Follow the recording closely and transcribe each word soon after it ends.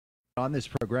On this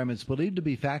program is believed to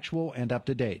be factual and up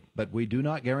to date, but we do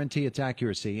not guarantee its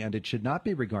accuracy, and it should not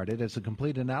be regarded as a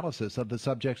complete analysis of the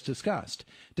subjects discussed.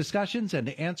 Discussions and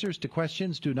answers to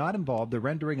questions do not involve the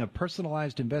rendering of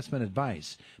personalized investment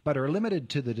advice, but are limited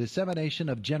to the dissemination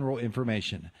of general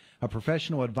information. A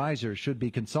professional advisor should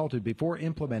be consulted before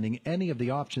implementing any of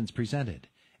the options presented.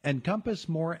 Encompass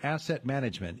More Asset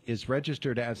Management is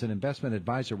registered as an investment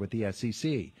advisor with the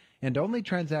SEC and only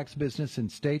transacts business in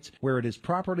states where it is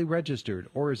properly registered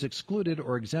or is excluded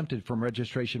or exempted from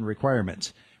registration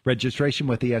requirements. Registration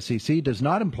with the SEC does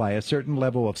not imply a certain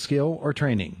level of skill or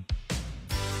training.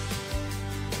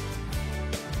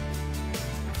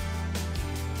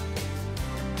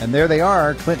 And there they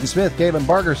are, Clinton Smith, Galen,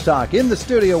 Bargerstock in the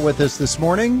studio with us this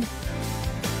morning.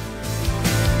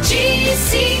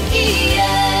 GCES.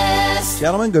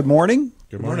 Gentlemen, good morning.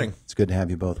 Good morning. It's good to have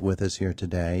you both with us here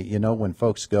today. You know, when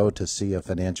folks go to see a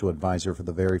financial advisor for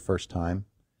the very first time,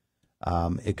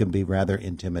 it can be rather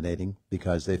intimidating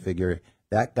because they figure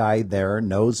that guy there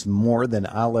knows more than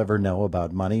I'll ever know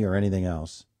about money or anything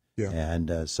else. Yeah.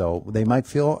 And so they might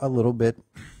feel a little bit,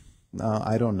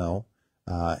 I don't know,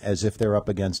 as if they're up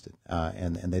against it,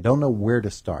 and they don't know where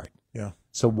to start. Yeah.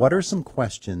 So what are some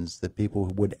questions that people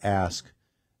would ask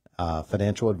a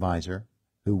financial advisor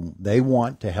who they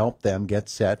want to help them get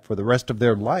set for the rest of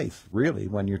their life, really,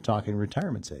 when you're talking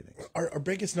retirement savings? Our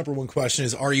biggest number one question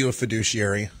is, are you a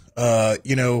fiduciary?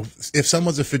 If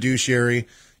someone's a fiduciary,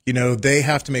 they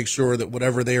have to make sure that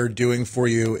whatever they are doing for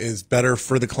you is better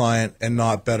for the client and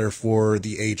not better for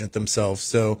the agent themselves.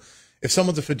 So if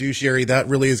someone's a fiduciary, that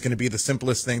really is going to be the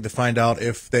simplest thing to find out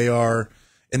if they are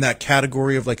in that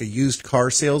category of like a used car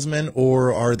salesman,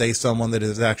 or are they someone that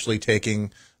is actually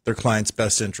taking their client's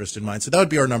best interest in mind. So that would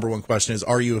be our number one question is,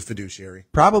 are you a fiduciary?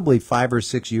 Probably 5 or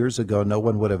 6 years ago, no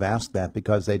one would have asked that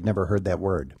because they'd never heard that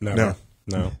word. No.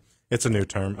 It's a new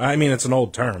term. I mean, it's an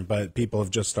old term, but people have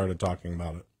just started talking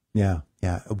about it. Yeah.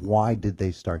 Why did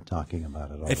they start talking about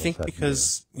it all I think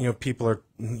because, people are,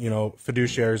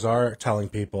 fiduciaries are telling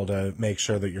people to make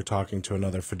sure that you're talking to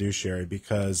another fiduciary,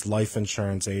 because life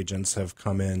insurance agents have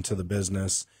come into the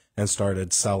business and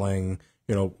started selling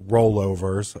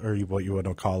rollovers, or what you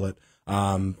would call it,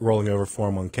 rolling over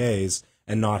 401ks,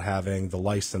 and not having the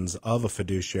license of a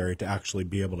fiduciary to actually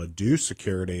be able to do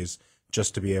securities,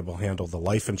 just to be able to handle the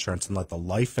life insurance and let the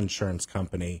life insurance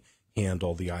company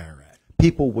handle the IRA.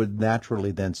 People would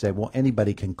naturally then say, well,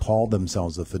 anybody can call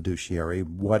themselves a fiduciary.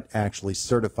 What actually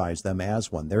certifies them as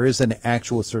one? There is an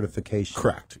actual certification.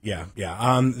 Correct. Yeah.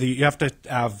 You have to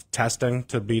have testing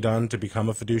to be done to become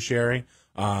a fiduciary.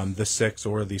 The 6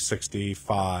 or the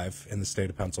 65 in the state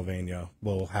of Pennsylvania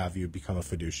will have you become a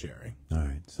fiduciary. All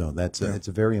right. So it's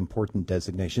a very important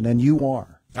designation. And you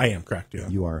are. I am, correct, yeah.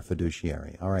 You are a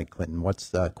fiduciary. All right, Clinton,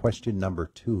 what's question number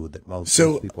 2 that most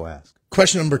people ask?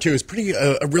 Question number 2 is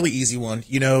a really easy one.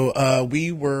 It's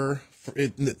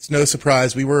no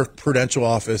surprise, we were a Prudential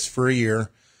office for a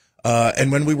year.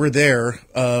 And when we were there,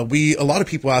 a lot of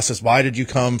people asked us, why did you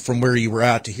come from where you were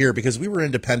at to here? Because we were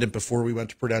independent before we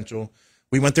went to Prudential.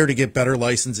 We went there to get better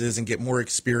licenses and get more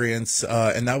experience,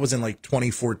 and that was in like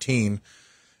 2014.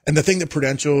 And the thing that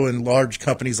Prudential and large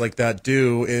companies like that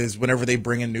do is whenever they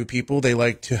bring in new people, they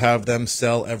like to have them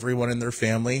sell everyone in their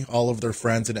family, all of their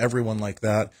friends and everyone like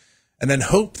that, and then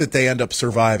hope that they end up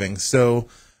surviving. So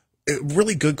a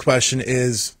really good question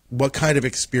is, what kind of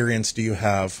experience do you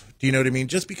have? Do you know what I mean?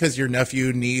 Just because your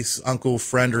nephew, niece, uncle,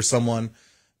 friend, or someone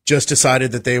just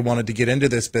decided that they wanted to get into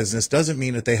this business doesn't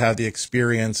mean that they have the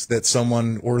experience that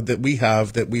someone, or that we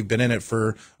have, that we've been in it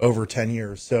for over 10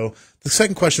 years. So the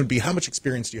second question would be, how much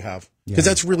experience do you have? Because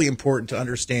that's really important to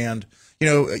understand.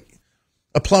 A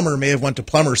plumber may have went to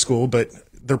plumber school, but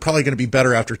they're probably going to be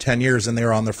better after 10 years than they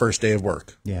were on their first day of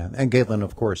work. Yeah. And Galen,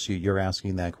 of course, you're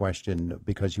asking that question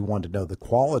because you want to know the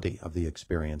quality of the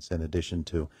experience in addition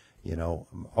to,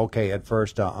 at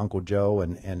first, Uncle Joe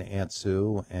and Aunt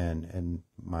Sue and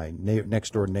my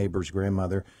next door neighbor's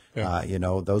grandmother,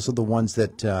 those are the ones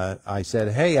that I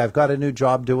said, hey, I've got a new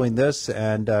job doing this,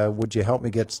 and would you help me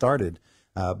get started?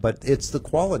 But it's the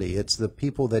quality. It's the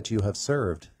people that you have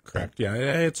served. Correct. Yeah,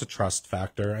 it's a trust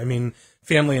factor. I mean,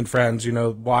 family and friends,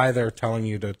 why they're telling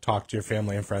you to talk to your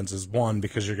family and friends is, one,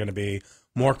 because you're going to be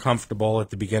more comfortable at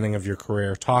the beginning of your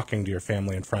career talking to your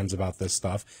family and friends about this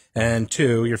stuff. And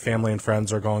 2, your family and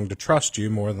friends are going to trust you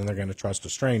more than they're going to trust a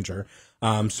stranger.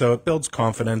 So it builds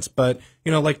confidence. But,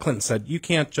 like Clinton said, you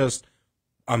can't just,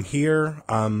 I'm here,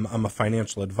 I'm a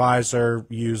financial advisor,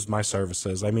 use my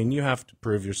services. I mean, you have to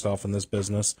prove yourself in this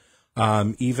business.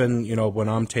 Even, when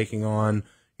I'm taking on,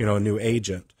 a new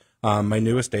agent, My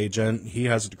newest agent, he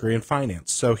has a degree in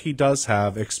finance. So he does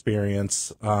have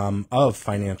experience of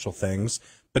financial things,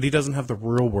 but he doesn't have the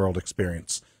real world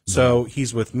experience. So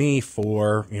he's with me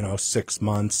for, 6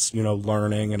 months,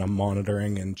 learning, and I'm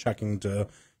monitoring and checking to,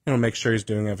 make sure he's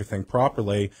doing everything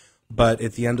properly. But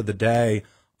at the end of the day,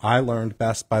 I learned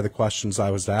best by the questions I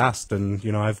was asked. And,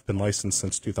 I've been licensed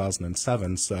since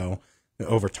 2007. So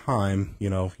over time,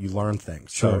 you learn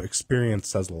things. Sure. So experience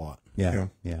says a lot. Yeah.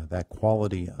 That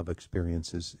quality of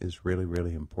experience is really,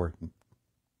 really important.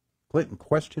 Clinton,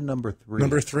 question number 3.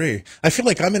 Number 3. I feel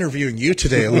like I'm interviewing you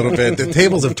today a little bit. The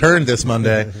tables have turned this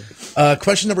Monday.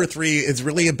 Question number 3 is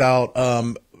really about,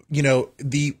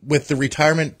 with the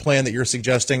retirement plan that you're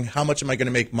suggesting, how much am I going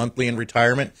to make monthly in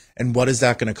retirement, and what is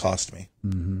that going to cost me?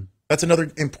 Mm-hmm. That's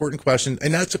another important question,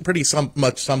 and that's pretty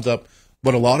much sums up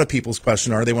what a lot of people's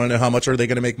question are. They want to know how much are they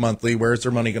going to make monthly, where is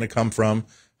their money going to come from,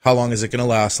 how long is it going to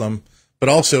last them, but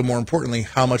also, more importantly,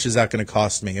 how much is that going to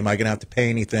cost me? Am I going to have to pay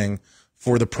anything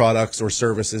for the products or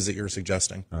services that you're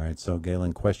suggesting? All right, so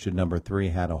Galen, question number 3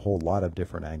 had a whole lot of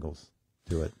different angles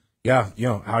to it. Yeah,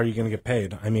 how are you going to get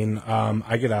paid? I mean,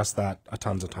 I get asked that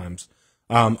tons of times.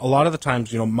 A lot of the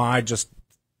times, my just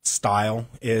style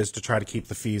is to try to keep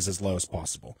the fees as low as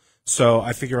possible. So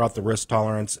I figure out the risk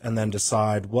tolerance and then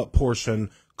decide what portion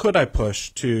could I push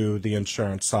to the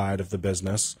insurance side of the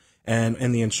business. And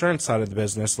in the insurance side of the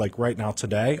business, like right now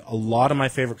today, a lot of my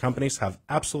favorite companies have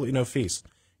absolutely no fees.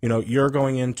 You're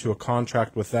going into a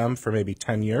contract with them for maybe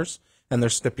 10 years, and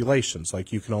there's stipulations,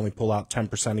 like you can only pull out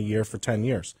 10% a year for 10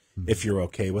 years. Mm-hmm. If you're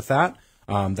okay with that,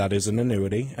 that is an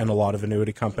annuity, and a lot of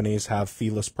annuity companies have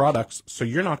fee-less products, so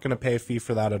you're not going to pay a fee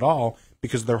for that at all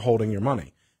because they're holding your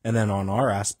money. And then on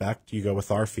our aspect, you go with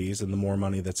our fees, and the more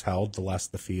money that's held, the less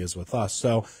the fee is with us.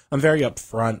 So I'm very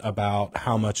upfront about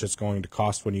how much it's going to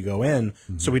cost when you go in,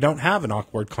 mm-hmm. so we don't have an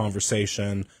awkward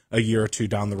conversation a year or two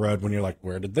down the road when you're like,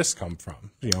 where did this come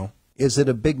from? Is it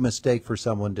a big mistake for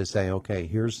someone to say, okay,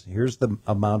 here's the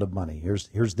amount of money.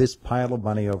 Here's this pile of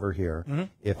money over here. Mm-hmm.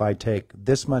 If I take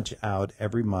this much out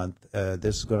every month,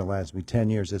 this is going to last me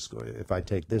 10 years. If I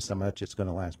take this much, it's going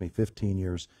to last me 15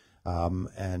 years.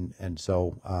 And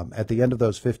so at the end of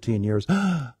those 15 years,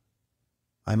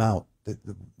 I'm out.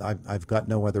 I've got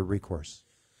no other recourse.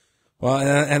 Well,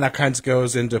 and that kind of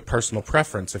goes into personal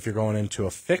preference. If you're going into a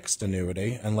fixed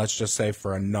annuity, and let's just say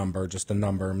for a number, just a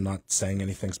number, I'm not saying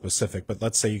anything specific, but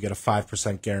let's say you get a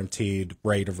 5% guaranteed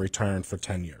rate of return for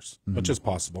 10 years, mm-hmm. which is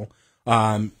possible.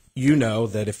 You know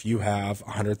that if you have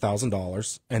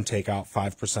 $100,000 and take out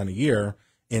 5% a year,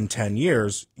 in 10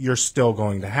 years, you're still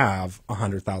going to have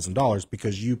 $100,000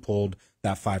 because you pulled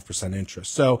that 5%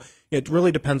 interest. So it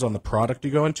really depends on the product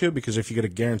you go into, because if you get a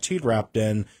guaranteed wrapped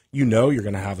in, you're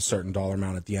going to have a certain dollar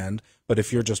amount at the end. But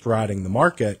if you're just riding the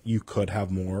market, you could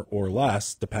have more or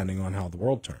less depending on how the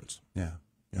world turns. Yeah.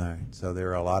 All right. So there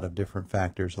are a lot of different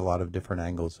factors, a lot of different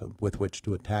angles with which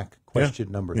to attack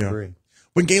question number 3.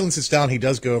 When Galen sits down, he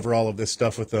does go over all of this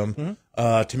stuff with them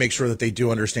mm-hmm. To make sure that they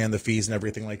do understand the fees and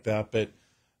everything like that. But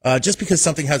just because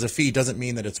something has a fee doesn't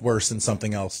mean that it's worse than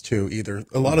something else, too, either.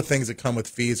 A lot of things that come with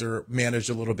fees are managed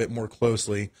a little bit more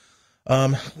closely.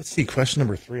 Let's see, question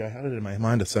number 3. I had it in my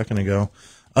mind a second ago.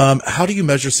 How do you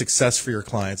measure success for your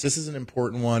clients? This is an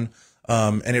important one,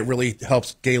 and it really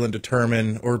helps Galen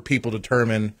determine, or people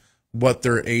determine, what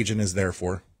their agent is there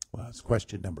for. Well, it's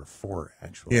question number 4,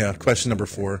 actually. Yeah, question number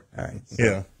 4. All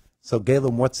right. So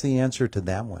Galen, what's the answer to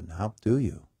that one? How do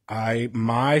you?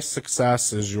 My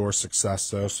success is your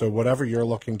success. So whatever you're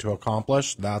looking to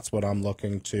accomplish, that's what I'm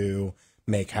looking to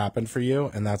make happen for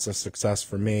you. And that's a success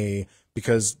for me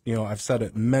because, I've said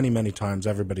it many, many times.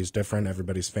 Everybody's different.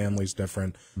 Everybody's family's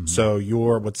different. Mm-hmm. So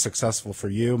what's successful for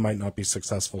you might not be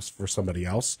successful for somebody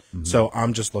else. Mm-hmm. So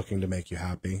I'm just looking to make you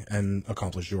happy and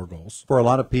accomplish your goals. For a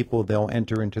lot of people, they'll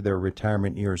enter into their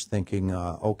retirement years thinking,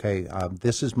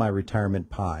 this is my retirement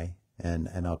pie.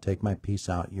 And I'll take my piece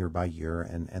out year by year,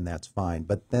 and that's fine.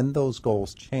 But then those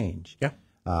goals change. Yeah.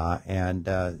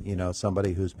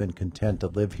 Somebody who's been content to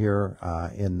live here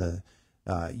in the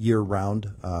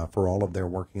year-round for all of their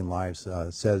working lives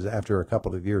says after a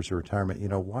couple of years of retirement,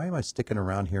 why am I sticking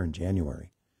around here in January?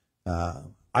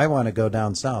 I want to go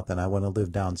down south, and I want to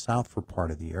live down south for part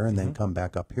of the year and mm-hmm. then come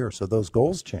back up here. So those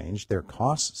goals change. Their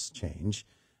costs change.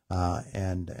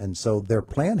 And so their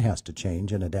plan has to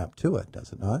change and adapt to it,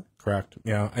 does it not? Correct.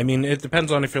 Yeah. I mean, it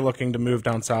depends on if you're looking to move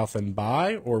down south and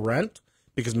buy or rent,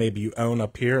 because maybe you own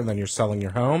up here and then you're selling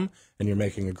your home and you're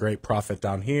making a great profit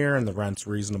down here and the rent's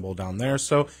reasonable down there.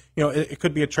 So, it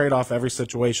could be a trade-off every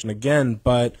situation again,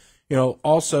 but,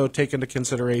 also take into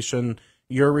consideration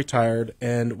you're retired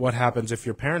and what happens if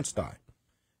your parents die.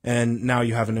 and now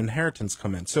you have an inheritance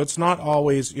come in. So it's not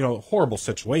always, a horrible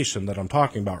situation that I'm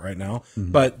talking about right now,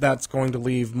 but that's going to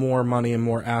leave more money and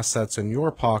more assets in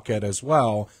your pocket as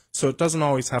well. So it doesn't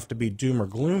always have to be doom or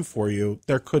gloom for you.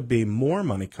 There could be more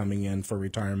money coming in for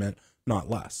retirement, not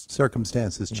less.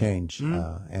 Circumstances change,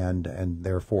 and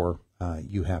therefore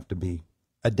you have to be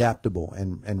adaptable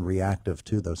and reactive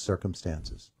to those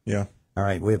circumstances. Yeah. All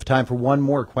right, we have time for one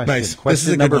more question. Nice.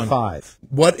 Question number 5.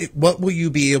 What will you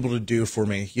be able to do for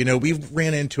me? We've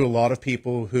ran into a lot of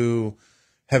people who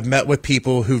have met with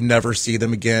people who never see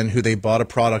them again, who they bought a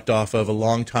product off of a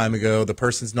long time ago. The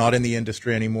person's not in the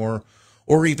industry anymore.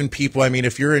 Or even people,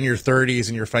 if you're in your 30s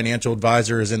and your financial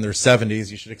advisor is in their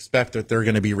 70s, you should expect that they're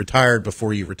going to be retired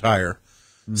before you retire.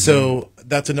 So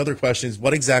that's another question, is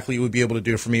what exactly you would be able to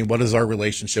do for me? What does our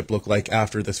relationship look like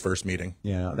after this first meeting?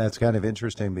 Yeah, that's kind of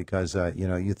interesting because,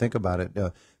 you think about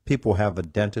it, people have a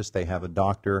dentist, they have a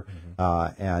doctor,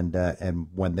 and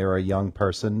when they're a young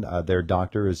person, their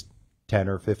doctor is 10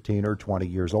 or 15 or 20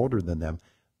 years older than them.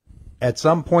 At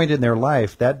some point in their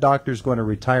life, that doctor's going to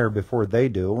retire before they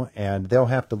do, and they'll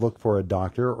have to look for a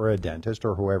doctor or a dentist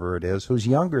or whoever it is who's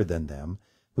younger than them,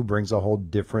 who brings a whole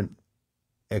different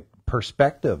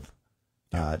perspective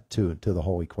to the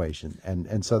whole equation.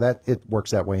 And so that it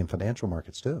works that way in financial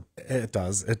markets too. It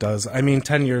does.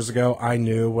 10 years ago, I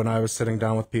knew when I was sitting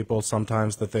down with people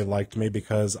sometimes that they liked me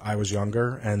because I was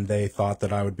younger and they thought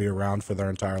that I would be around for their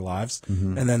entire lives.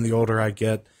 And then the older I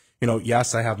get,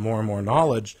 yes, I have more and more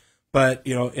knowledge, but,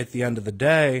 at the end of the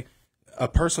day, a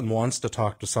person wants to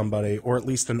talk to somebody, or at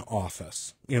least an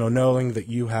office, knowing that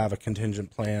you have a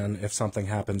contingent plan if something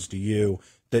happens to you,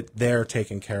 that they're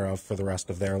taken care of for the rest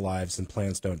of their lives and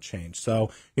plans don't change.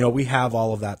 So, we have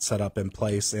all of that set up in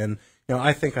place. And,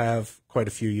 I think I have quite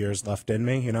a few years left in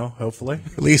me, hopefully.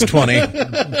 At least 20,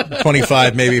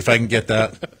 25 maybe if I can get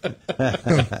that.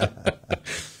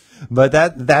 But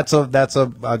that's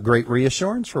a great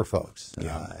reassurance for folks,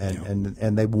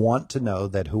 and they want to know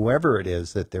that whoever it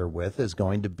is that they're with is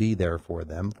going to be there for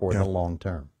them for the long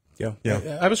term. Yeah.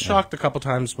 I was shocked a couple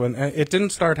times when it didn't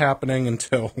start happening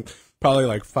until probably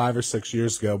like 5 or 6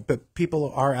 years ago. But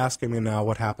people are asking me now,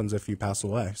 what happens if you pass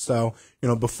away? So,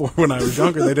 before when I was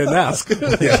younger, they didn't ask.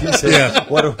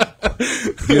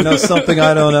 You know something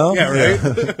I don't know? Yeah,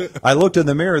 right. I looked in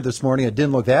the mirror this morning. It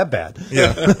didn't look that bad.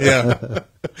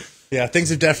 Yeah, things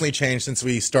have definitely changed since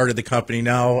we started the company.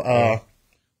 Now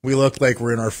we look like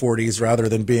we're in our 40s rather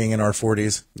than being in our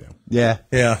 40s. Yeah.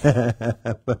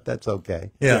 But that's okay.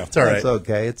 Yeah, it's all right. It's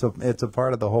okay. It's a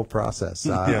part of the whole process.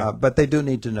 But they do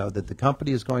need to know that the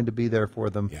company is going to be there for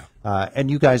them.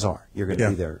 And you guys are. You're going to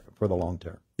be there for the long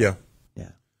term. Yeah.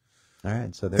 All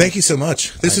right. So thank you so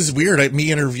much. This is weird.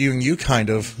 Me interviewing you, kind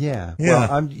of. Yeah.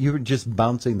 Well, you were just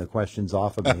bouncing the questions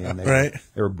off of me, and they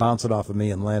were bouncing off of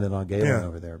me and landing on Galen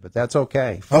over there. But that's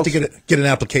okay. I'll have to get an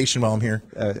application while I'm here.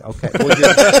 Okay.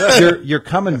 Well, you're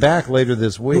coming back later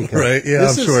this week, right? Yeah,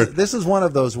 I'm sure. This is one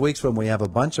of those weeks when we have a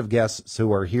bunch of guests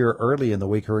who are here early in the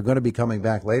week who are going to be coming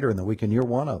back later in the week, and you're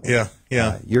one of them.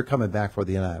 Yeah. You're coming back for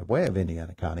the United Way of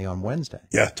Indiana County on Wednesday.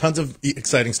 Yeah. Tons of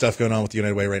exciting stuff going on with the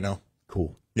United Way right now.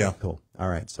 Cool. Yeah. Cool. All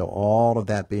right. So all of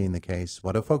that being the case,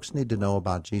 what do folks need to know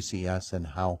about GCS and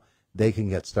how they can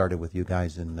get started with you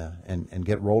guys and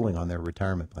get rolling on their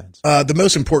retirement plans? The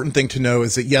most important thing to know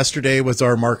is that yesterday was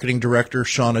our marketing director,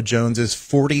 Shauna Jones's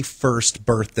 41st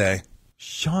birthday.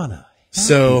 Shauna.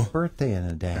 Happy birthday in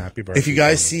a day. Happy birthday. If you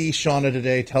guys see Shauna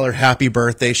today, tell her happy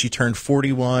birthday. She turned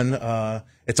 41.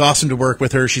 It's awesome to work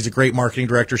with her. She's a great marketing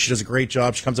director. She does a great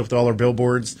job. She comes up with all our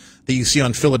billboards that you see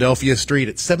on Philadelphia Street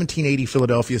at 1780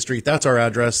 Philadelphia Street. That's our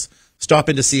address. Stop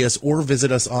in to see us or visit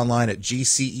us online at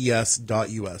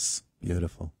gces.us.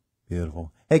 Beautiful.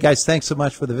 Hey, guys, thanks so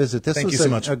much for the visit. This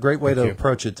was a great way to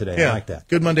approach it today. I like that.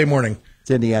 Good Monday morning. It's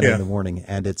Indiana in the morning,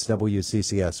 and it's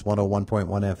WCCS 101.1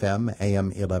 FM, AM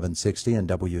 1160, and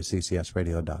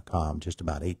WCCSradio.com, just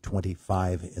about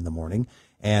 8:25 in the morning.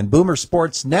 And Boomer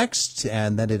Sports next,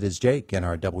 and then it is Jake in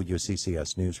our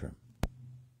WCCS newsroom.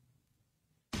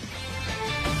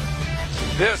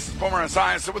 This is Boomer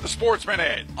Esiason with the Sports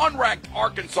Minute. Unranked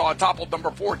Arkansas toppled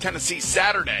number 4 Tennessee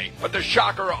Saturday, but the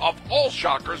shocker of all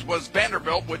shockers was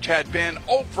Vanderbilt, which had been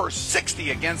 0 for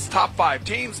 60 against top 5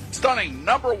 teams, stunning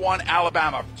number 1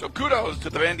 Alabama. So kudos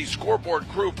to the Vandy scoreboard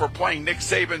crew for playing Nick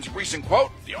Saban's recent quote,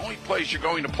 "The only place you're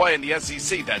going to play in the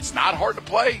SEC that's not hard to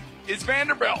play is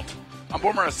Vanderbilt." I'm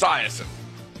Boomer Esiason.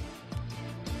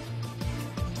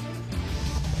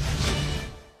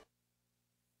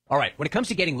 All right, when it comes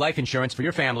to getting life insurance for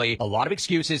your family, a lot of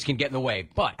excuses can get in the way.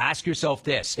 But ask yourself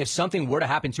this. If something were to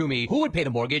happen to me, who would pay the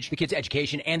mortgage, the kids'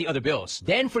 education, and the other bills?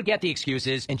 Then forget the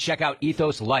excuses and check out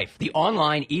Ethos Life, the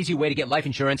online, easy way to get life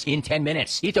insurance in 10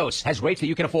 minutes. Ethos has rates that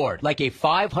you can afford, like a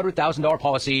 $500,000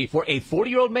 policy for a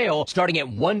 40-year-old male starting at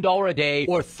 $1 a day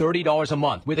or $30 a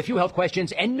month with a few health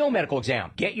questions and no medical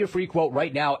exam. Get your free quote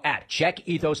right now at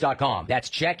checkethos.com. That's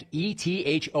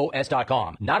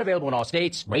checkethos.com. Not available in all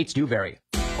states. Rates do vary.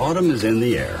 Autumn is in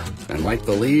the air, and like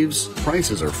the leaves,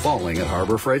 prices are falling at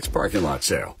Harbor Freight's parking lot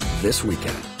sale this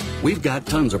weekend. We've got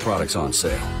tons of products on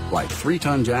sale, like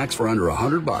 3-ton jacks for under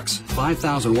 $100,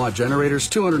 5,000-watt generators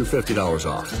 $250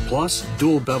 off, plus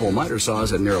dual bevel miter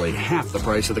saws at nearly half the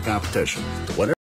price of the competition. Whatever